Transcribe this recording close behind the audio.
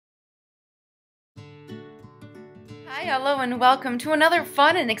Hi, hello, and welcome to another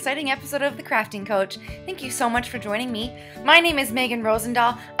fun and exciting episode of The Crafting Coach. Thank you so much for joining me. My name is Megan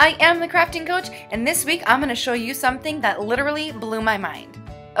Rosendahl. I am the Crafting Coach, and this week I'm going to show you something that literally blew my mind.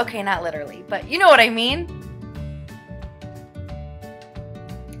 Okay, not literally, but you know what I mean.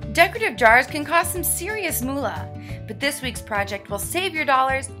 Decorative jars can cost some serious moolah, but this week's project will save your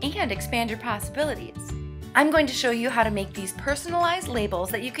dollars and expand your possibilities. I'm going to show you how to make these personalized labels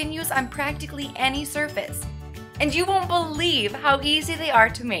that you can use on practically any surface. And you won't believe how easy they are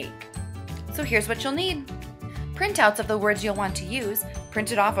to make. So here's what you'll need. Printouts of the words you'll want to use,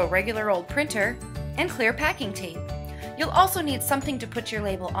 printed off a regular old printer, and clear packing tape. You'll also need something to put your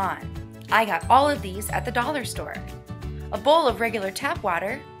label on. I got all of these at the dollar store. A bowl of regular tap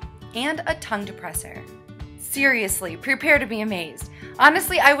water, and a tongue depressor. Seriously, prepare to be amazed.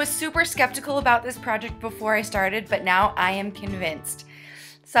 Honestly, I was super skeptical about this project before I started, but now I am convinced.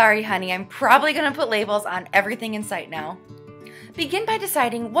 Sorry, honey, I'm probably going to put labels on everything in sight now. Begin by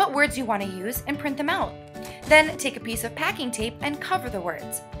deciding what words you want to use and print them out. Then take a piece of packing tape and cover the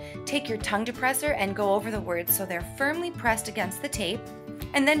words. Take your tongue depressor and go over the words so they're firmly pressed against the tape,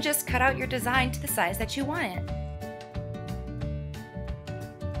 and then just cut out your design to the size that you want it.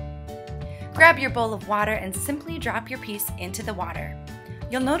 Grab your bowl of water and simply drop your piece into the water.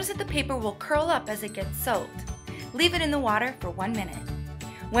 You'll notice that the paper will curl up as it gets soaked. Leave it in the water for 1 minute.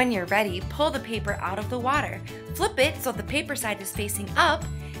 When you're ready, pull the paper out of the water, flip it so the paper side is facing up,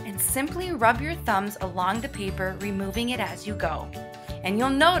 and simply rub your thumbs along the paper, removing it as you go. And you'll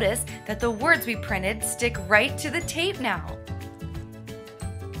notice that the words we printed stick right to the tape now.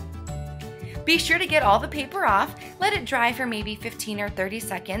 Be sure to get all the paper off, let it dry for maybe 15 or 30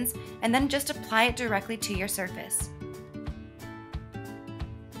 seconds, and then just apply it directly to your surface.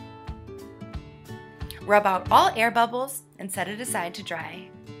 Rub out all air bubbles and set it aside to dry.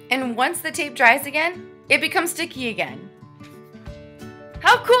 And once the tape dries again, it becomes sticky again.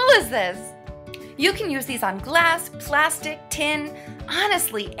 How cool is this? You can use these on glass, plastic, tin,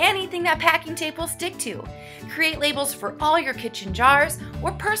 honestly, anything that packing tape will stick to. Create labels for all your kitchen jars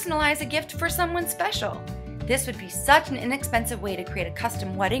or personalize a gift for someone special. This would be such an inexpensive way to create a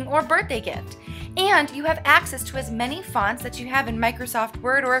custom wedding or birthday gift. And you have access to as many fonts that you have in Microsoft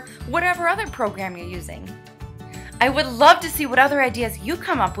Word or whatever other program you're using. I would love to see what other ideas you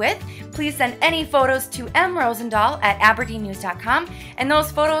come up with. Please send any photos to mrosendahl@aberdeennews.com, and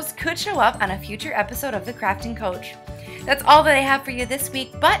those photos could show up on a future episode of The Crafting Coach. That's all that I have for you this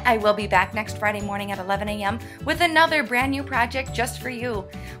week, but I will be back next Friday morning at 11 a.m. with another brand new project just for you.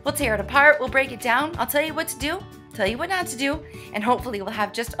 We'll tear it apart, we'll break it down, I'll tell you what to do, tell you what not to do, and hopefully we'll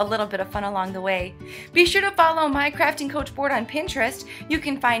have just a little bit of fun along the way. Be sure to follow my Crafting Coach board on Pinterest. You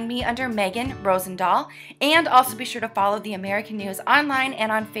can find me under Megan Rosendahl, and also be sure to follow the American News online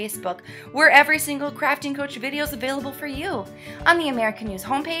and on Facebook, where every single Crafting Coach video is available for you. On the American News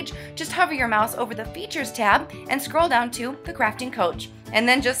homepage, just hover your mouse over the Features tab and scroll down to The Crafting Coach, and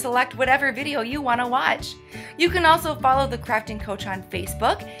then just select whatever video you want to watch. You can also follow The Crafting Coach on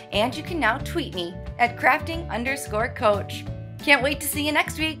Facebook, and you can now tweet me at crafting_coach. Can't wait to see you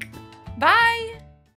next week. Bye!